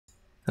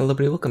Hello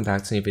everybody, welcome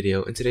back to a new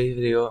video. In today's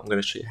video, I'm going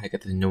to show you how to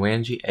get the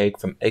Noangy egg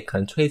from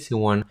EggCon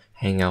 2021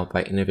 Hangout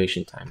by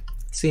InnovationTime.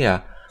 So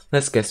yeah,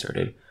 let's get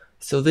started.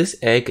 So this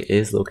egg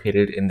is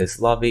located in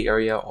this lobby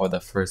area or the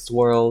first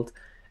world,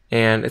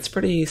 and it's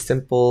pretty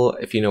simple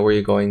if you know where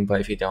you're going, but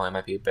if you don't, it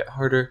might be a bit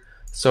harder.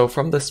 So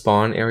from the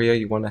spawn area,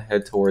 you want to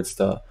head towards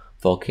the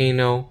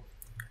volcano,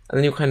 and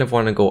then you kind of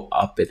want to go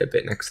up it a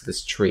bit next to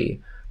this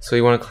tree. So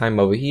you want to climb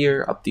over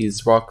here, up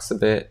these rocks a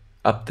bit,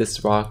 up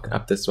this rock,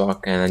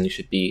 and then you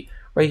should be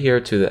right here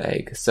to the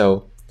egg.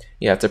 So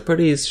yeah, it's a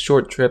pretty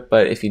short trip,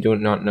 but if you do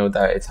not know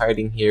that it's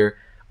hiding here,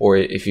 or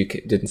if you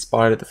didn't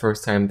spot it the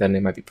first time, then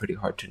it might be pretty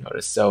hard to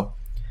notice. So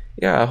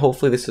yeah,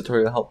 hopefully this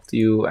tutorial helped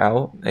you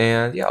out,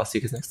 and yeah, I'll see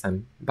you guys next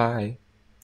time. Bye.